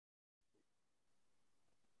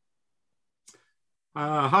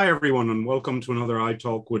Hi, everyone, and welcome to another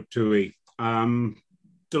iTalk with Tui.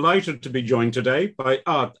 Delighted to be joined today by,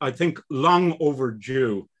 I think, long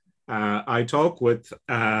overdue iTalk with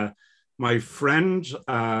my friend,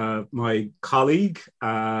 my colleague,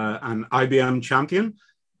 and IBM champion,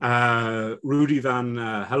 Rudy van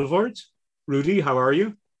Helvoort. Rudy, how are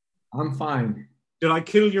you? I'm fine. Did I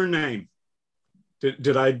kill your name?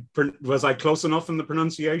 Was I close enough in the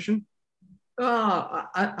pronunciation?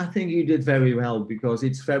 I think you did very well because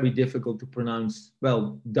it's very difficult to pronounce.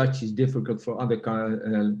 Well, Dutch is difficult for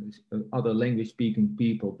other language speaking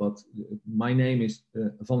people, but my name is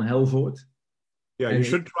Van Helvoort, Yeah, you and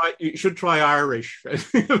should try. You should try Irish.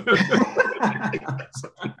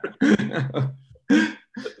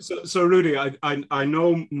 So Rudy, I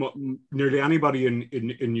know nearly anybody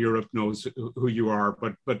in Europe knows who you are,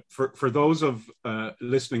 but for those of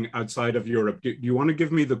listening outside of Europe, do you want to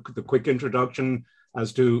give me the quick introduction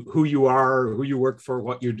as to who you are, who you work for,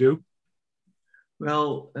 what you do?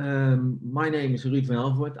 well, my name is Ruud van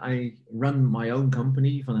Helvoort. I run my own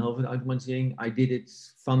company, Van Helvoort Automatisering. I did it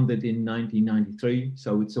funded in 1993,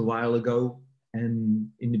 so it's a while ago. And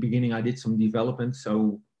in the beginning, I did some development,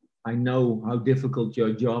 so I know how difficult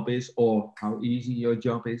your job is or how easy your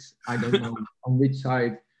job is. I don't know on which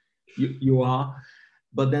side you are.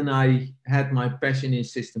 But then I had my passion in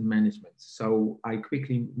system management. So I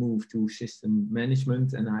quickly moved to system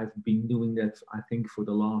management, and I've been doing that, I think, for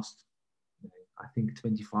the last, I think,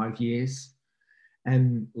 25 years.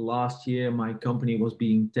 And last year, my company was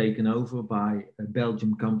being taken over by a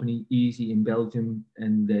Belgian company, Easy in Belgium,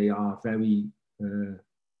 and they are very uh,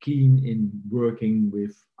 keen in working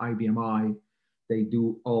with IBMI. They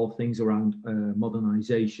do all things around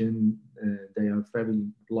modernization. They have very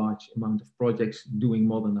large amount of projects doing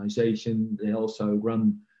modernization. They also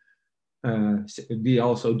run. They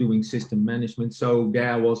also doing system management. So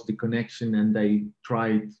there was the connection, and they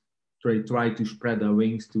tried to spread their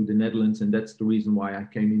wings to the Netherlands, and that's the reason why I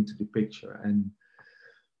came into the picture. And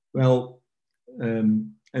well,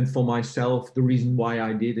 and for myself, the reason why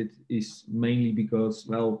I did it is mainly because,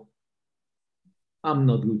 well, I'm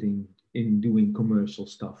not good in doing commercial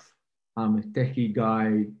stuff. I'm a techie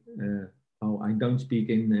guy. I don't speak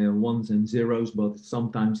in ones and zeros, but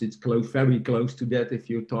sometimes it's close, very close to that if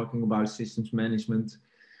you're talking about systems management.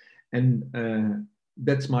 And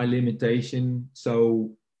that's my limitation.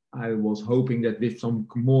 So I was hoping that with some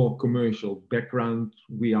more commercial background,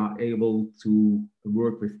 we are able to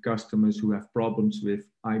work with customers who have problems with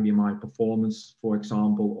IBMI performance, for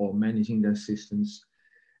example, or managing their systems.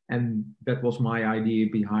 And that was my idea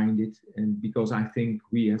behind it. And because I think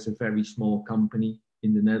we, as a very small company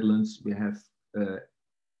in the Netherlands, we have uh,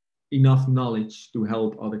 enough knowledge to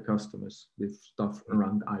help other customers with stuff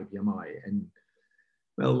around IBMI. And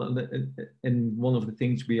well, and one of the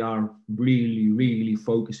things we are really, really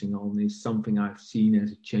focusing on is something I've seen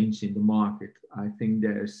as a change in the market. I think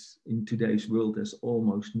in today's world, there's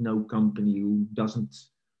almost no company who doesn't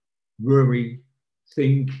worry,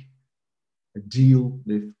 think, deal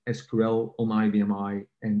with SQL on IBMI,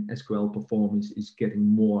 and SQL performance is getting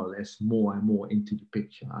more or less more and more into the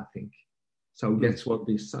picture, I think. So Hmm. that's what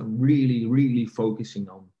this I'm really, really focusing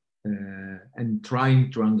on and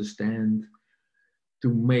trying to understand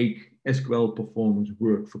to make SQL performance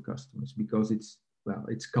work for customers because it's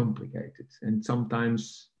complicated. And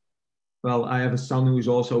sometimes, well, I have a son who is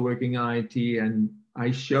also working in IT, and I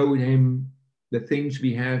showed him the things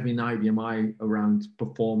we have in IBMI around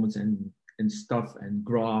performance and stuff and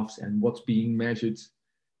graphs and what's being measured.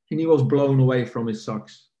 And he was blown away from his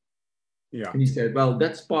socks. Yeah. And he said, well,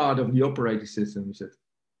 that's part of the operating system. We said,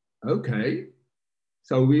 okay.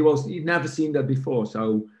 So he'd never seen that before.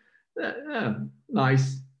 So yeah,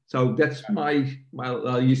 nice. So that's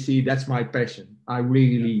you see, that's my passion. I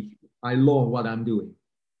love what I'm doing.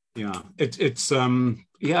 Yeah, it's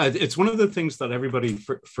one of the things that everybody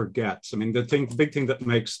forgets. I mean, the big thing that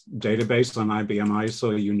makes database on IBMI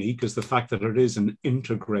so unique is the fact that it is an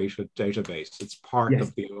integrated database. It's part Yes.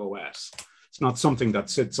 of the OS. It's not something that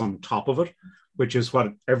sits on top of it, which is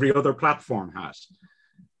what every other platform has.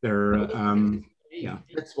 There, yeah,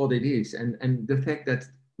 That's what it is. And the fact that,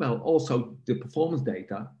 well, also the performance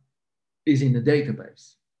data is in the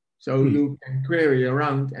database. So hmm. you can query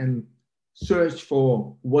around and search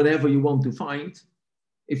for whatever you want to find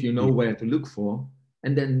if you know Yeah. where to look for,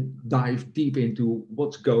 and then dive deep into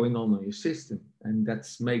what's going on your system. And that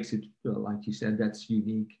makes it, well, like you said, that's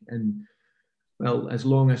unique. And well, as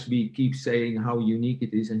long as we keep saying how unique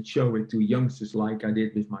it is and show it to youngsters like I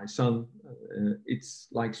did with my son, it's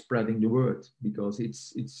like spreading the word because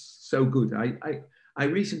it's so good. I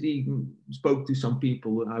recently spoke to some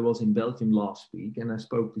people. I was in Belgium last week, and I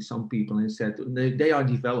spoke to some people and said they are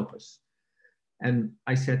developers. And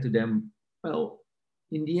I said to them, well,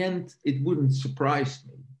 in the end, it wouldn't surprise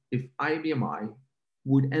me if IBMI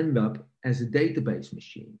would end up as a database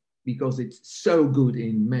machine because it's so good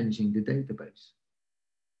in managing the database.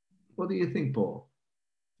 What do you think, Paul?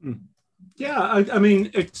 Yeah, I mean,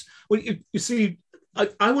 it's, well, you see,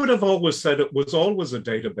 I would have always said it was always a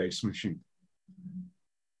database machine.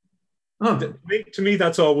 Oh. To me,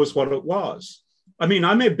 that's always what it was. I mean,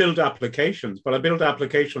 I may build applications, but I build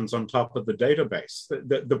applications on top of the database.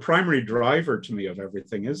 The primary driver to me of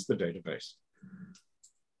everything is the database.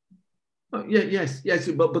 Oh, yes,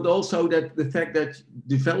 but also that the fact that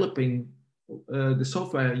developing the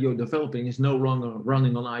software you're developing is no longer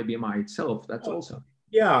running on IBMI itself. That's also.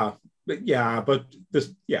 Yeah, but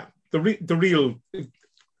this, the real.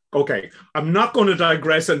 Okay, I'm not going to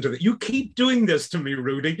digress into that. You keep doing this to me,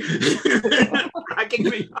 Rudy, cracking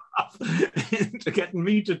me off into getting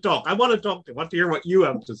me to talk. I want to hear what you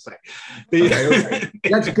have to say. Okay.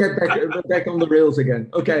 Let's get back on the rails again.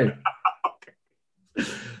 Okay.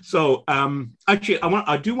 So actually,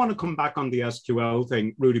 I do want to come back on the SQL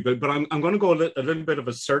thing, Rudy, but I'm going to go a little bit of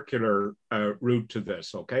a circular route to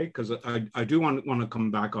this, okay? Because I do want to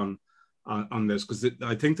come back on this, because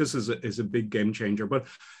I think this is a big game changer. But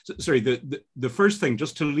sorry, the first thing,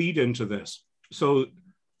 just to lead into this. So,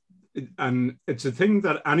 and it's a thing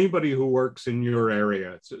that anybody who works in your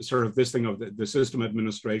area, it's sort of this thing of the system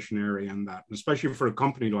administration area and that, and especially for a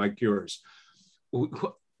company like yours,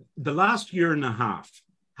 the last year and a half,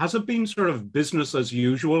 has it been sort of business as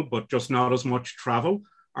usual, but just not as much travel?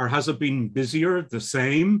 Or has it been busier, the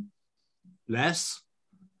same, less?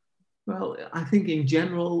 Well, I think in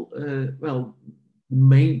general,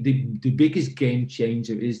 the biggest game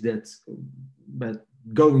changer is that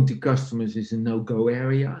going to customers is a no-go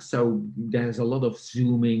area. So there's a lot of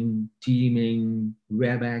Zooming, Teaming,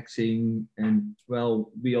 WebExing, and well,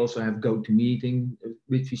 we also have GoToMeeting,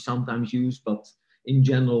 which we sometimes use, but in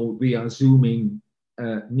general, we are Zooming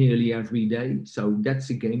nearly every day. So that's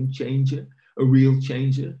a game changer, a real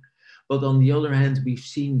changer. But on the other hand, we've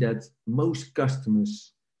seen that most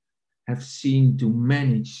customers have seen to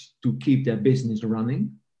manage to keep their business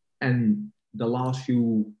running. And the last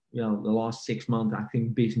 6 months, I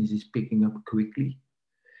think business is picking up quickly.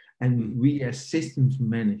 And we as systems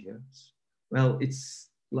managers, well, it's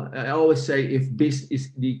like I always say, if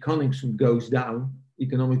the economics goes down,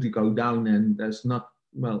 economically go down, and there's not,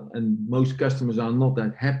 and most customers are not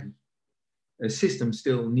that happy, a system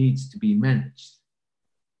still needs to be managed.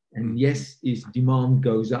 And yes, if demand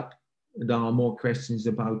goes up, there are more questions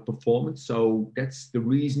about performance. So that's the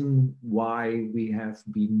reason why we have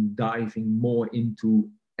been diving more into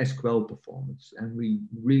SQL performance. And we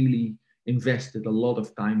really invested a lot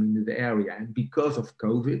of time into the area. And because of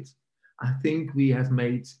COVID, I think we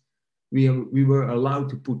were allowed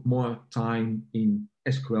to put more time in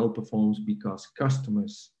SQL performance because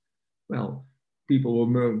customers, people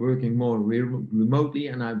were working more remotely,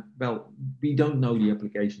 and we don't know the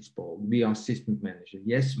applications, Paul. We are system manager.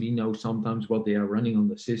 Yes, we know sometimes what they are running on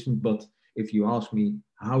the system, but if you ask me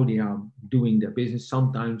how they are doing their business,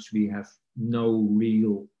 sometimes we have no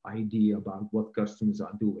real idea about what customers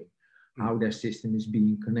are doing, how their system is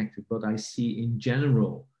being connected. But I see in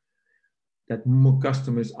general that more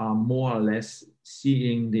customers are more or less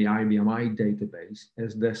seeing the IBMI database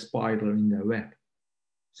as their spider in their web.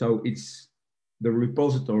 So it's the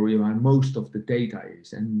repository where most of the data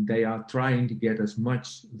is, and they are trying to get as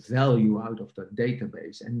much value out of that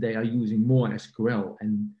database, and they are using more SQL.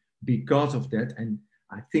 And because of that, and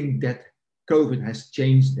I think that COVID has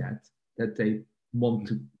changed that they want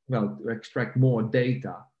to extract more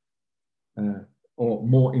data or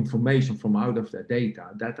more information from out of the data.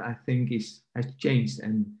 That I think has changed,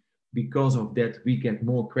 and because of that, we get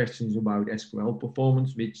more questions about SQL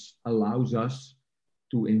performance, which allows us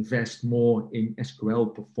to invest more in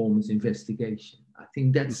SQL performance investigation. I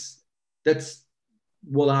think that's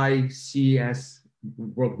what I see as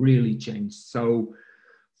what really changed. So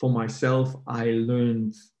for myself, I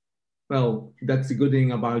learned, that's the good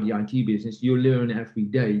thing about the IT business. You learn every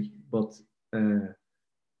day, but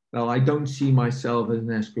I don't see myself as an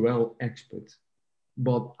SQL expert,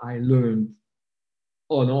 but I learned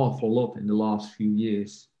an awful lot in the last few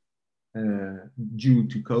years due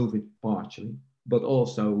to COVID partially, but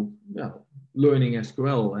also learning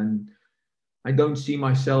SQL. And I don't see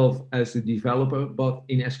myself as a developer, but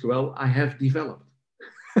in SQL, I have developed.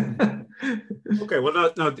 Okay,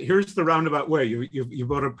 well, now here's the roundabout way. You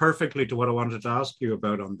brought it perfectly to what I wanted to ask you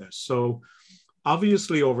about on this. So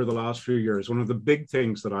obviously over the last few years, one of the big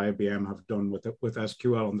things that IBM have done with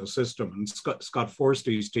SQL on the system, and Scott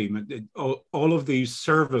Forstey's team, all of these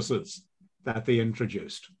services that they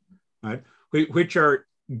introduced, right, which are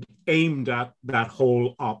aimed at that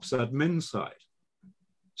whole ops admin side.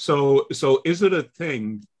 So is it a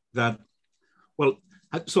thing that, well,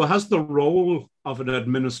 so has the role of an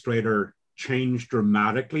administrator changed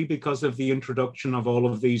dramatically because of the introduction of all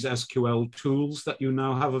of these SQL tools that you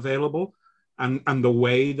now have available? And the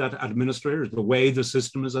way that administrators, the way the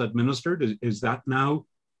system is administered, is that now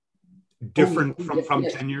different from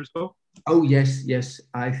yes. 10 years ago? Oh, yes.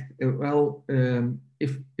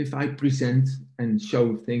 If I present and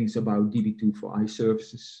show things about DB2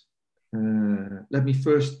 services, let me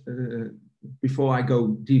first, before I go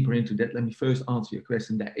deeper into that, let me first answer your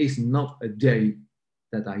question. There is not a day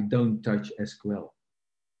that I don't touch SQL.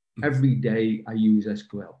 Every day I use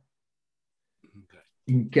SQL. Okay.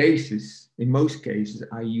 In most cases,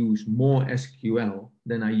 I use more SQL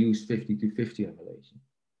than I use 50-50 emulation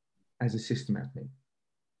as a system admin.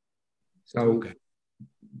 So, okay.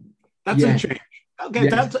 That's a change. Okay,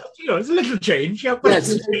 yes. That's, it's a little change. Yeah, but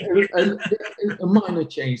yes, a minor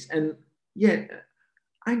change. And yeah,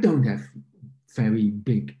 I don't have very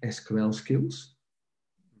big SQL skills,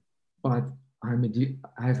 but I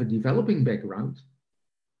have a developing background,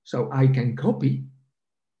 so I can copy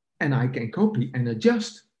and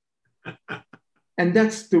adjust. And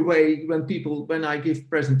that's the way when I give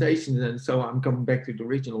presentations, and so I'm coming back to the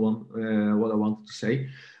original one, what I wanted to say.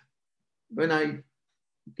 When I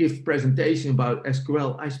give presentation about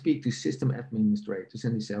SQL, I speak to system administrators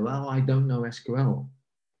and they say, well, I don't know SQL.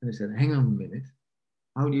 And I said, hang on a minute.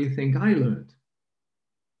 How do you think I learned?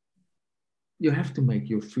 You have to make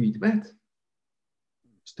your feet wet.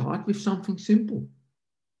 Start with something simple.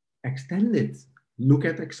 Extend it. Look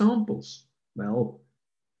at examples. Well,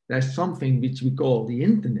 there's something which we call the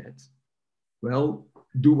internet. Well,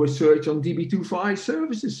 do a search on DB2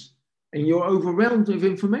 services and you're overwhelmed with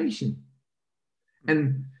information.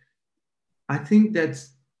 And I think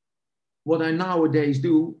that's what I nowadays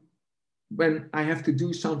do when I have to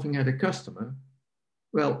do something at a customer.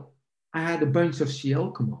 Well, I had a bunch of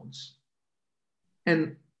CL commands.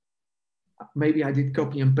 And maybe I did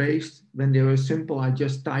copy and paste. When they were simple, I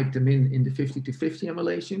just typed them in the 50-50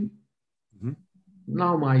 emulation. Mm-hmm.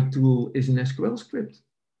 Now my tool is an SQL script.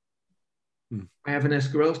 I have an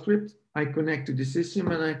SQL script. I connect to the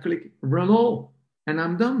system and I click run all, and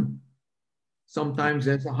I'm done. Sometimes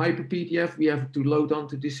there's a hyper PDF we have to load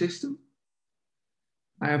onto the system.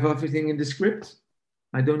 I have everything in the script.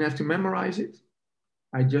 I don't have to memorize it.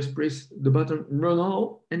 I just press the button run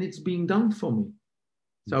all, and it's being done for me.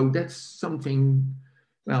 So that's something,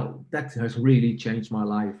 well, that has really changed my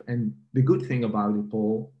life. And the good thing about it,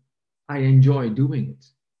 Paul, I enjoy doing it.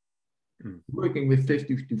 Working with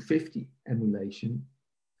 50-50 emulation,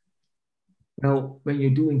 well, when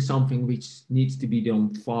you're doing something which needs to be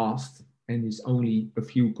done fast and is only a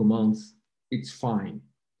few commands, it's fine.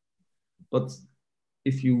 But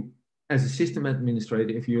if you, as a system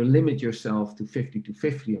administrator, if you limit yourself to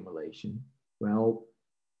 50-50 emulation, well,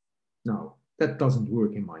 no, that doesn't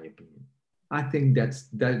work in my opinion. I think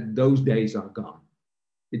those days are gone.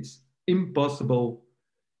 It's impossible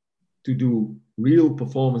to do real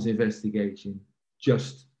performance investigation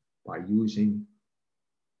just by using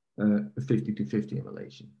a 50-50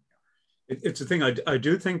 emulation. It's a thing. I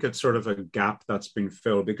do think it's sort of a gap that's been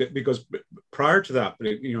filled because prior to that,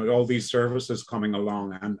 all these services coming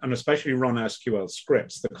along and especially run SQL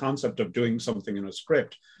scripts, the concept of doing something in a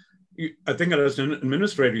script, I think as an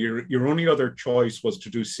administrator, your only other choice was to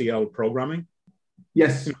do CL programming.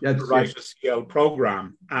 Yes, to write a CL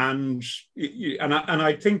program, and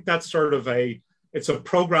I think that's sort of it's a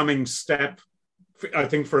programming step. I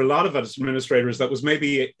think for a lot of us administrators, that was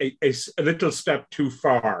maybe a little step too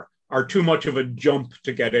far or too much of a jump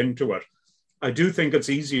to get into it. I do think it's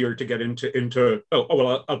easier to get into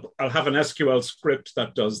I'll have an SQL script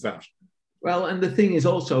that does that. Well, and the thing is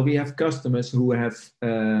also we have customers who have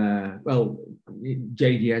JD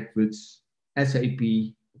Edwards,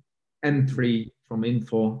 SAP, M3 from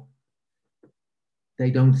Infor.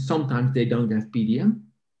 Sometimes they don't have PDM.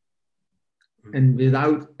 And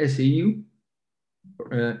without SAU,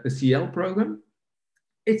 a CL program,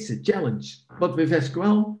 it's a challenge. But with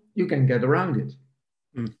SQL, you can get around it.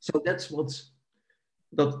 So that's what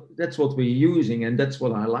we're using, and that's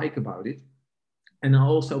what I like about it. And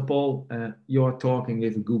also, Paul, you're talking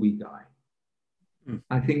with a GUI guy.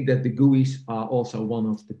 I think that the GUIs are also one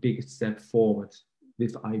of the biggest steps forward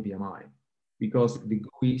with IBMI, because the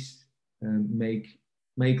GUIs make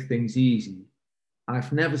things easy.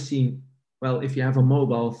 I've never seen well, if you have a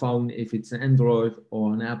mobile phone, if it's an Android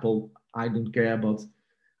or an Apple, I don't care, but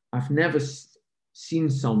I've never seen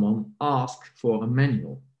someone ask for a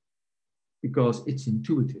manual because it's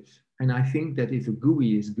intuitive. And I think that if a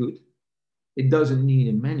GUI is good, it doesn't need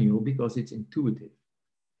a manual because it's intuitive.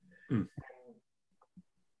 Mm.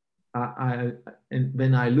 And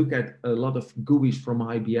when I look at a lot of GUIs from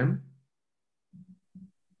IBM,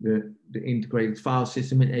 the integrated file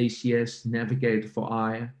system in ACS, Navigator for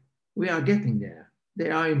I, we are getting there. They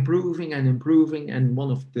are improving and improving. And one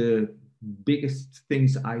of the biggest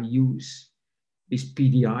things I use is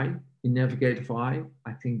PDI in Navigator for I.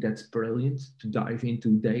 I think that's brilliant to dive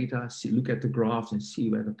into data, look at the graphs and see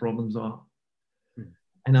where the problems are.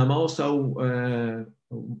 And I'm also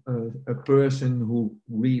a person who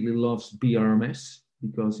really loves BRMS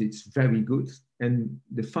because it's very good. And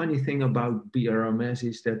the funny thing about BRMS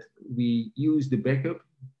is that we use the backup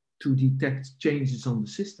to detect changes on the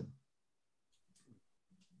system.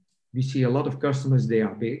 We see a lot of customers, they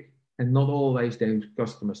are big, and not always those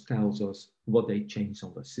customers tells us what they changed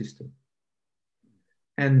on the system.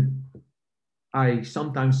 And I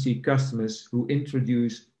sometimes see customers who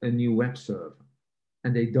introduce a new web server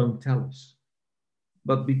and they don't tell us.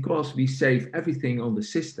 But because we save everything on the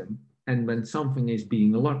system, and when something is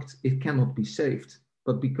being locked, it cannot be saved.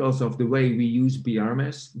 But because of the way we use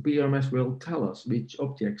BRMS, BRMS will tell us which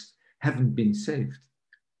objects haven't been saved.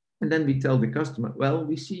 And then we tell the customer, well,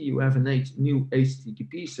 we see you have a new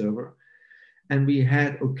HTTP server. And we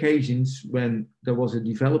had occasions when there was a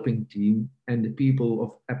developing team and the people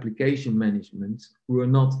of application management were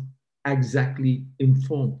not exactly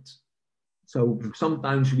informed. So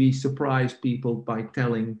sometimes we surprise people by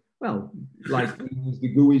telling, well, like we use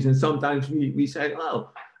the GUIs, and sometimes we say,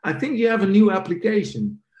 well, I think you have a new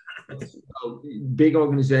application. Big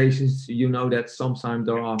organizations, you know that sometimes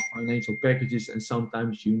there are financial packages and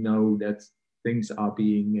sometimes you know that things are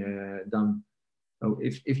being done. So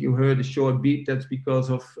if you heard a short beep, that's because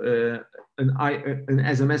of an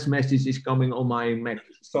SMS message is coming on my Mac.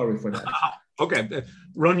 Sorry for that. Okay,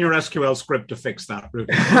 run your SQL script to fix that,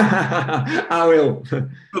 Rudy. I will.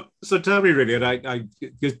 So tell me, really, and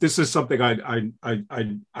this is something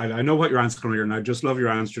I know what your answer is here, and I just love your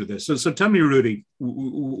answer to this. So tell me, Rudy,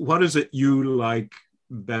 what is it you like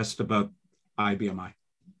best about IBMI?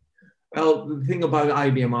 Well, the thing about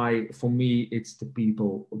IBMI, for me, it's the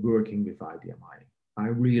people working with IBMI. I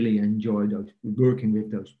really enjoy working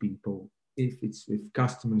with those people. If it's with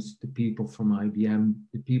customers, the people from IBM,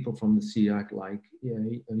 the people from the SEAC, like, yeah,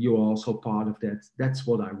 you're also part of that. That's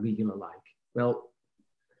what I really like. Well,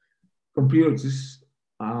 computers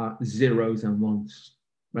are zeros and ones.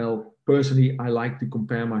 Well, personally, I like to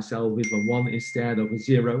compare myself with a one instead of a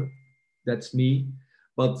zero. That's me.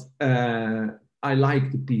 But I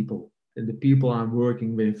like the people. And the people I'm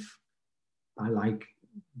working with, I like.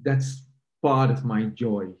 That's part of my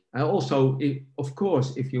joy. I also, of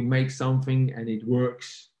course, if you make something and it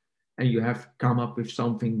works and you have come up with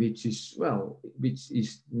something which is, well, which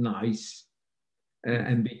is nice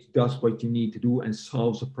and which does what you need to do and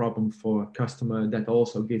solves a problem for a customer, that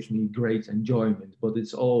also gives me great enjoyment. But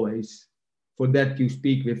it's always for that you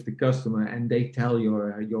speak with the customer and they tell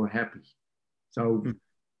you're happy. So,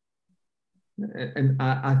 and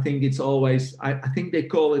I think it's always, I think they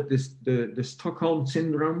call it the Stockholm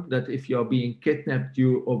syndrome, that if you're being kidnapped,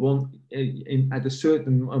 you or at a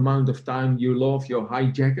certain amount of time, you love your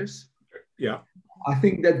hijackers. Yeah. I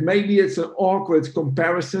think that maybe it's an awkward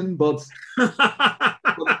comparison, but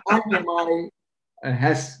IBMI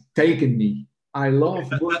has taken me. I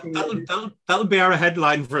love working. That'll be our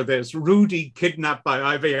headline for this: Rudy kidnapped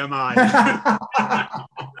by IBMI.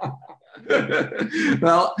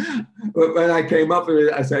 Well, when I came up with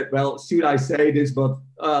it, I said, well, should I say this? But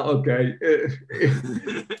okay.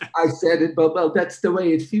 I said it, but well, that's the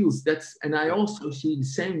way it feels. And I also see the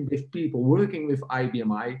same with people working with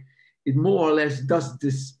IBMI. It more or less does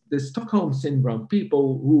the Stockholm syndrome.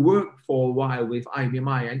 People who work for a while with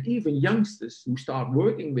IBMI and even youngsters who start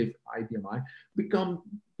working with IBMI become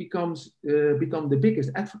the biggest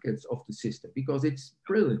advocates of the system because it's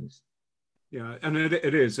brilliant. Yeah, and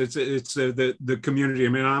it is. It's the community. I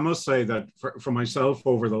mean, I must say that for myself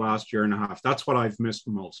over the last year and a half, that's what I've missed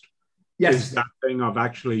most. Yes, is that thing of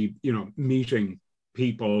actually, meeting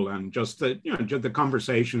people and just the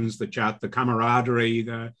conversations, the chat, the camaraderie,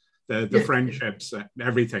 the friendships,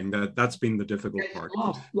 everything. That's been the difficult part.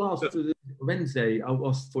 Last Wednesday, I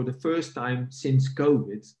was, for the first time since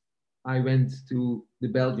COVID, I went to the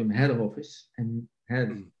Belgium head office and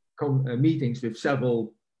had meetings with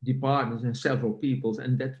several departments and several peoples,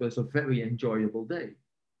 and that was a very enjoyable day.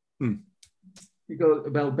 because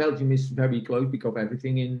well, Belgium is very close because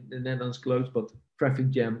everything in the Netherlands close, but traffic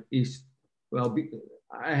jam is well.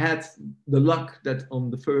 I had the luck that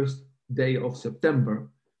on the first day of September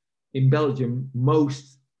in Belgium, most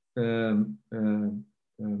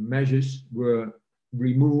measures were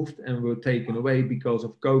removed and were taken away because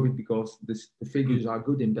of COVID, because the figures are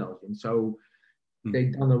good in Belgium. So they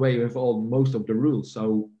done away with most of the rules.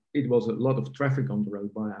 So it was a lot of traffic on the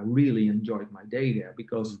road, but I really enjoyed my day there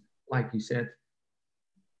because, like you said,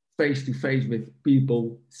 face to face with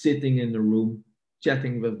people, sitting in the room,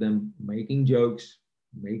 chatting with them, making jokes,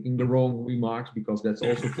 making the wrong remarks, because that's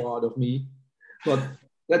also part of me. But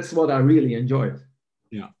that's what I really enjoyed.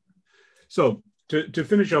 Yeah. So to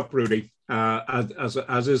finish up, Rudy,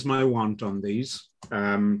 as is my want on these,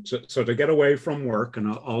 so to get away from work and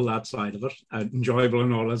all that side of it, enjoyable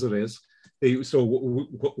and all as it is. So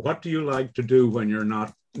what do you like to do when you're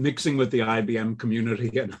not mixing with the IBM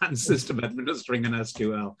community and system administering in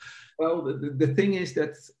SQL? Well, the thing is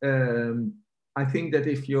that I think that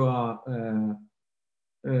if you are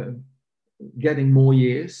getting more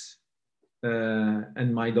years,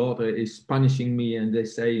 and my daughter is punishing me and they're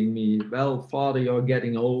saying me, well, father, you're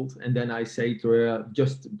getting old. And then I say to her,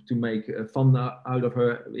 just to make fun out of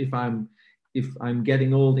her, if I'm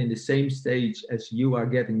getting old in the same stage as you are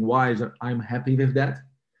getting wiser, I'm happy with that.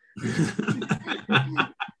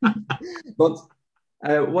 But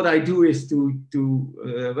what I do is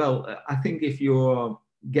I think if you're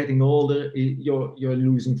getting older, you're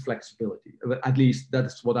losing flexibility. At least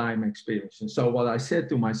that's what I'm experiencing. So what I said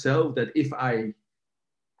to myself, that if I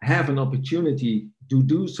have an opportunity to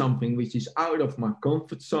do something which is out of my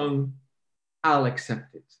comfort zone, I'll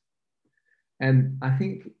accept it. And I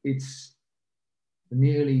think it's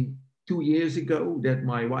nearly 2 years ago that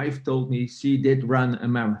my wife told me she did run a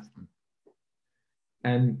marathon.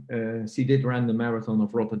 And she did run the marathon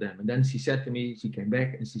of Rotterdam. And then she said to me, she came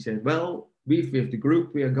back and she said, well, with the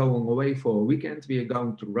group, we are going away for a weekend. We are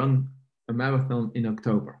going to run a marathon in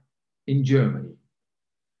October in Germany.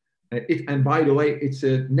 And by the way, it's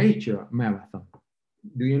a nature marathon.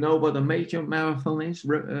 Do you know what a nature marathon is,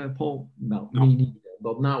 Paul? No, me neither.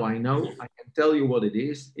 But now I know. I can tell you what it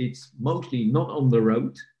is. It's mostly not on the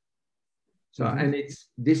road. So, and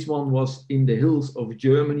this one was in the hills of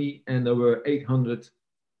Germany, and there were 800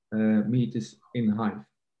 meters in height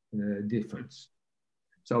difference.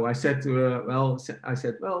 So I said to her, well,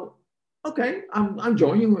 okay, I'm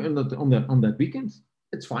joining you on that weekend.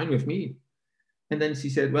 It's fine with me. And then she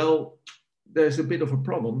said, well, there's a bit of a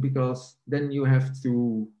problem, because then you have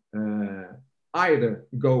to either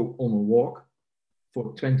go on a walk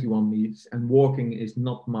for 21 meters, and walking is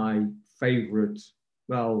not my favorite.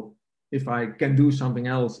 Well, if I can do something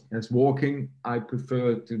else as walking, I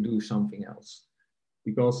prefer to do something else,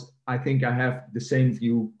 because I think I have the same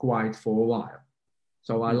view quite for a while.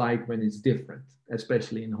 So I like when it's different,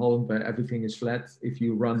 especially in Holland where everything is flat. If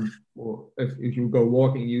you run or if you go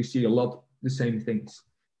walking, you see a lot the same things.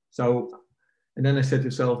 So, and then I said to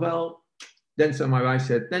myself, well, then so my wife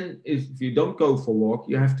said, then if you don't go for a walk,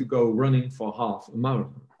 you have to go running for half a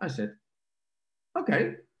marathon. I said,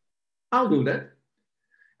 okay, I'll do that.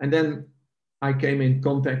 And then I came in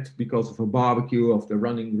contact because of a barbecue of the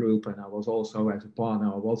running group, and I was also as a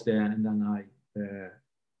partner, I was there. And then I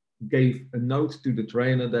gave a note to the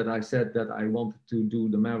trainer that I said that I wanted to do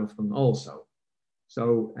the marathon also.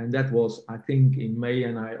 So, and that was, I think, in May,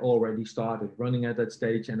 and I already started running at that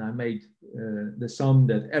stage, and I made the sum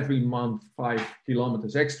that every month 5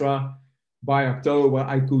 kilometers extra. By October,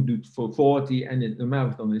 I could do it for 40, and the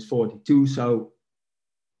marathon is 42. So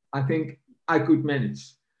I think I could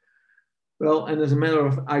manage. Well, and as a matter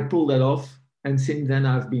of, I pulled that off. And since then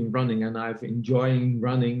I've been running, and I've enjoying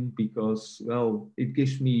running because, well, it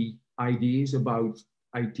gives me ideas about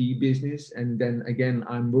IT business. And then again,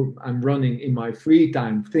 I'm running in my free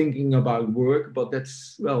time thinking about work, but that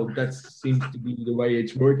seems to be the way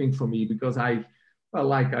it's working for me, because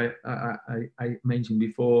like I mentioned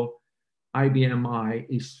before, IBMI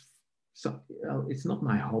is, it's not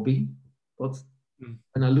my hobby, but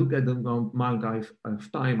when I look at the amount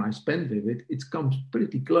of time I spend with it, it comes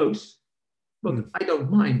pretty close. But I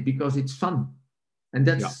don't mind because it's fun. And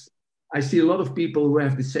that's, I see a lot of people who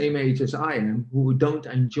have the same age as I am, who don't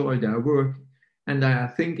enjoy their work, and they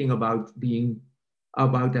are thinking about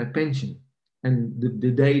their pension. And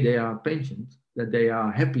the day they are pensioned, that they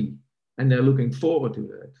are happy and they're looking forward to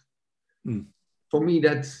that. For me,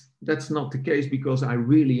 that's not the case, because I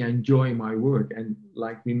really enjoy my work. And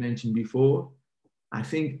like we mentioned before, I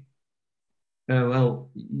think, well,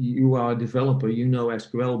 you are a developer, you know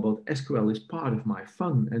SQL, but SQL is part of my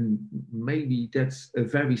fun. And maybe that's a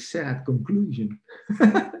very sad conclusion.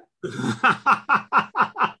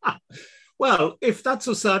 Well, if that's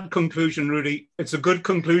a sad conclusion, Rudy, it's a good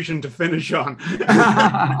conclusion to finish on. No,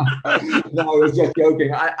 I was just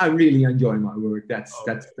joking. I really enjoy my work. That's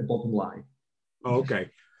Okay. the bottom line. Okay.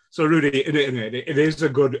 So, Rudy, it is a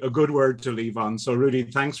good word to leave on. So, Rudy,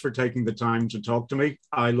 thanks for taking the time to talk to me.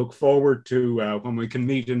 I look forward to when we can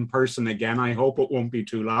meet in person again. I hope it won't be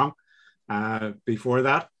too long before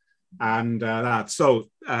that. And so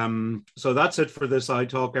that's it for this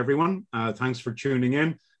iTalk, everyone. Thanks for tuning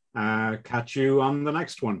in. Catch you on the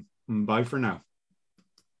next one. Bye for now.